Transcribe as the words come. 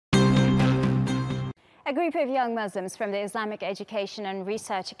A group of young Muslims from the Islamic Education and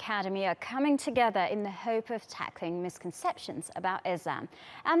Research Academy are coming together in the hope of tackling misconceptions about Islam.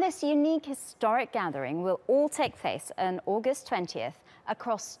 And this unique historic gathering will all take place on August 20th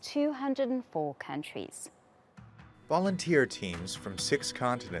across 204 countries. Volunteer teams from 6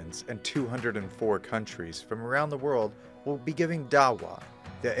 continents and 204 countries from around the world will be giving dawah,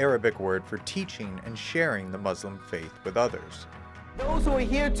 the Arabic word for teaching and sharing the Muslim faith with others. Those who are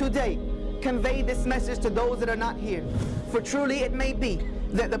here today, convey this message to those that are not here. For truly it may be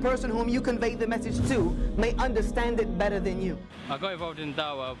that the person whom you convey the message to may understand it better than you. I got involved in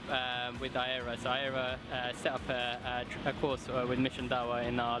Dawah with IRA. So IRA set up a course with Mission Dawah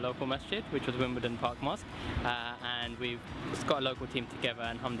in our local masjid, which was Wimbledon Park Mosque. And we've just got a local team together,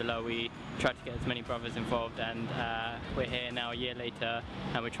 and alhamdulillah, we tried to get as many brothers involved, and we're here now a year later,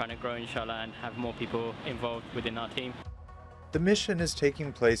 and we're trying to grow inshallah and have more people involved within our team. The mission is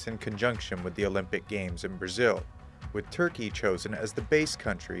taking place in conjunction with the Olympic Games in Brazil, with Turkey chosen as the base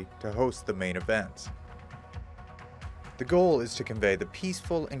country to host the main events. The goal is to convey the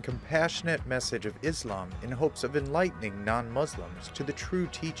peaceful and compassionate message of Islam in hopes of enlightening non-Muslims to the true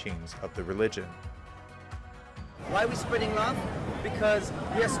teachings of the religion. Why are we spreading love? Because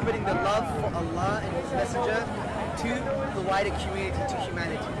we are spreading the love for Allah and His Messenger to the wider community, to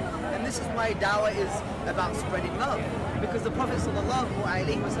humanity. And this is why dawah is about spreading love. Because the Prophet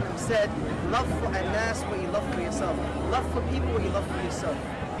ﷺ said, love for an-nas what you love for yourself. Love for people what you love for yourself.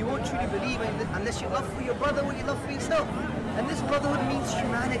 You won't truly believe unless you love for your brother what you love for yourself. And this brotherhood means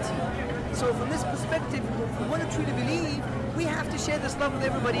humanity. So from this perspective, if we want to truly believe, we have to share this love with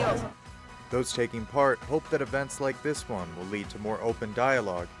everybody else. Those taking part hope that events like this one will lead to more open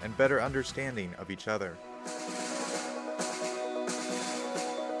dialogue and better understanding of each other.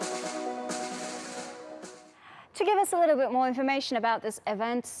 To give us a little bit more information about this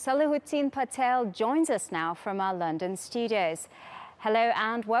event, Saluhuddeen Pateel joins us now from our London studios. Hello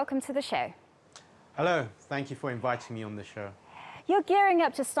and welcome to the show. Hello, thank you for inviting me on the show. You're gearing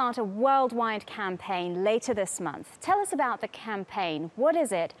up to start a worldwide campaign later this month. Tell us about the campaign. What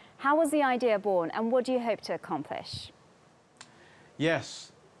is it? How was the idea born? And what do you hope to accomplish?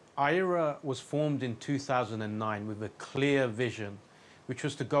 Yes, IRA was formed in 2009 with a clear vision, which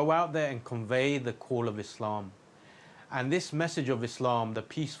was to go out there and convey the call of Islam. And this message of Islam, the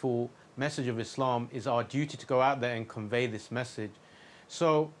peaceful message of Islam, is our duty to go out there and convey this message.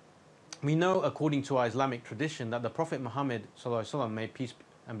 So we know, according to our Islamic tradition, that the Prophet Muhammad ﷺ, may peace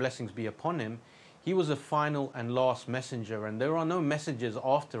and blessings be upon him, he was the final and last messenger, and there are no messengers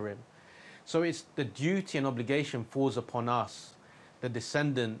after him. So it's the duty and obligation falls upon us, the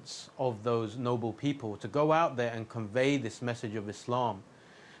descendants of those noble people, to go out there and convey this message of Islam.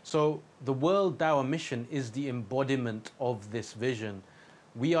 So the World Dawah Mission is the embodiment of this vision.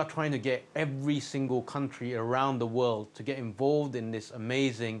 We are trying to get every single country around the world to get involved in this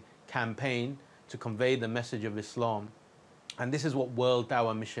amazing campaign to convey the message of Islam. And this is what World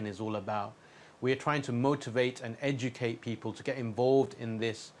Dawah Mission is all about. We are trying to motivate and educate people to get involved in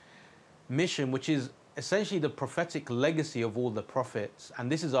this mission, which is essentially the prophetic legacy of all the prophets.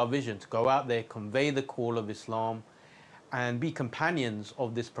 And this is our vision, to go out there, convey the call of Islam, and be companions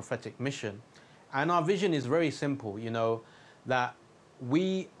of this prophetic mission. And our vision is very simple, that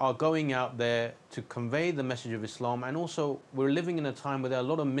we are going out there to convey the message of Islam, and also we're living in a time where there are a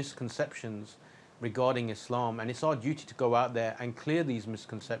lot of misconceptions regarding Islam, and it's our duty to go out there and clear these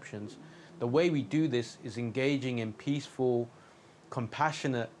misconceptions. The way we do this is engaging in peaceful,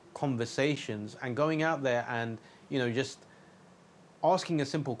 compassionate conversations, and going out there and just asking a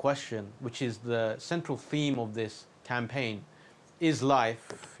simple question, which is the central theme of this campaign: is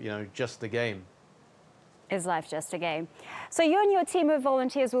life just a game? Is life just a game? So you and your team of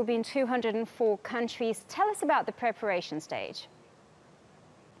volunteers will be in 204 countries. Tell us about the preparation stage.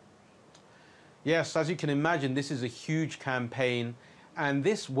 Yes, as you can imagine, this is a huge campaign, and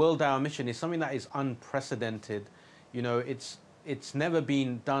this World Dawah Mission is something that is unprecedented. It's never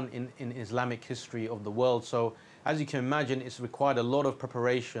been done in Islamic history of the world. So as you can imagine, it's required a lot of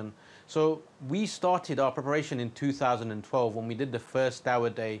preparation. So we started our preparation in 2012 when we did the first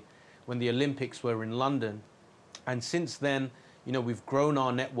Dawah Day, when the Olympics were in London. And since then, we've grown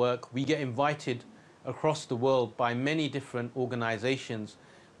our network. We get invited across the world by many different organizations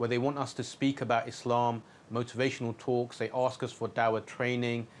where they want us to speak about Islam, motivational talks. They ask us for Dawah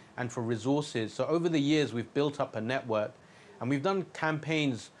training and for resources. So over the years, we've built up a network, and we've done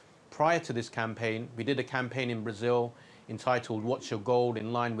campaigns prior to this campaign. We did a campaign in Brazil entitled "What's Your Goal?"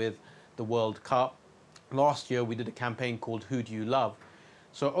 in line with the World Cup. Last year, we did a campaign called "Who Do You Love?"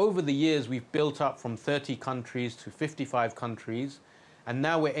 So over the years, we've built up from 30 countries to 55 countries, and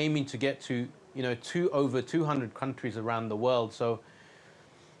now we're aiming to get to over 200 countries around the world. So,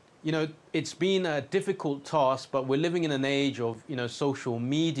 it's been a difficult task, but we're living in an age of, social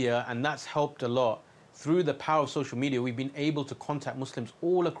media, and that's helped a lot. Through the power of social media, we've been able to contact Muslims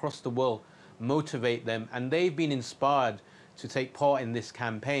all across the world, motivate them, and they've been inspired to take part in this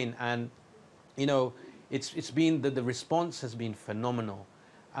campaign. And, it's been, the response has been phenomenal.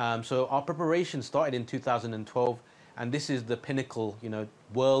 So our preparation started in 2012, and this is the pinnacle,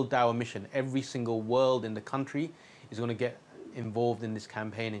 world Dawah mission. Every single world in the country is going to get involved in this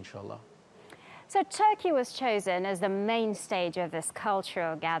campaign, inshallah. So Turkey was chosen as the main stage of this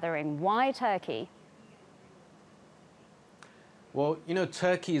cultural gathering. Why Turkey? Well,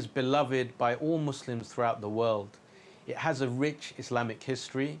 Turkey is beloved by all Muslims throughout the world. It has a rich Islamic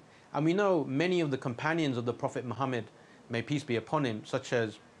history, and we know many of the companions of the Prophet Muhammad, may peace be upon him, such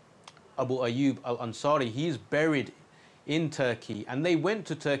as Abu Ayyub al-Ansari. He is buried in Turkey, and they went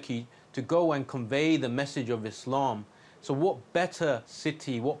to Turkey to go and convey the message of Islam. So what better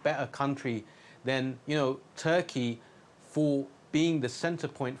city, what better country than, Turkey for being the center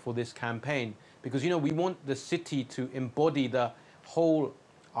point for this campaign? Because, we want the city to embody the whole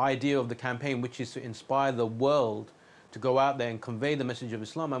idea of the campaign, which is to inspire the world to go out there and convey the message of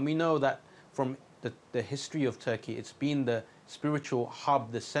Islam. And we know that from the history of Turkey, it's been the spiritual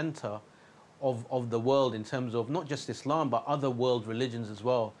hub, the center of the world in terms of not just Islam, but other world religions as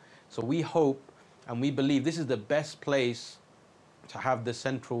well. So we hope and we believe this is the best place to have the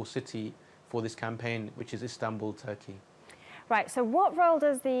central city for this campaign, which is Istanbul, Turkey. Right, so what role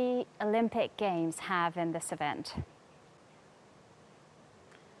does the Olympic Games have in this event?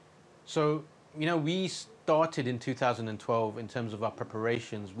 So, we started in 2012 in terms of our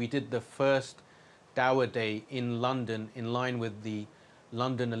preparations. We did the first Dawah Day in London in line with the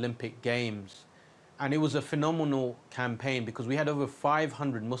London Olympic Games. And it was a phenomenal campaign because we had over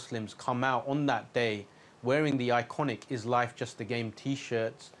 500 Muslims come out on that day wearing the iconic "Is Life Just a Game"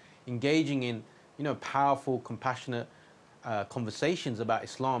 t-shirts, engaging in, powerful, compassionate conversations about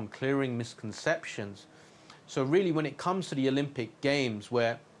Islam, clearing misconceptions. So really, when it comes to the Olympic Games,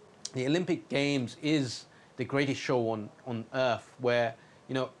 where the Olympic Games is the greatest show on earth, where,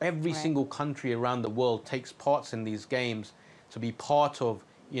 every single country around the world takes parts in these games to be part of,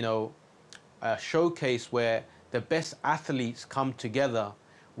 a showcase where the best athletes come together.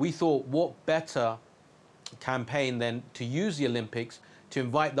 We thought, what better campaign than to use the Olympics to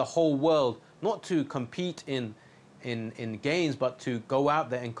invite the whole world, not to compete in games, but to go out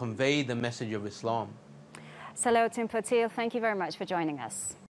there and convey the message of Islam. Saluhuddeen Pateel, thank you very much for joining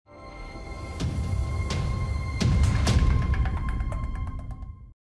us.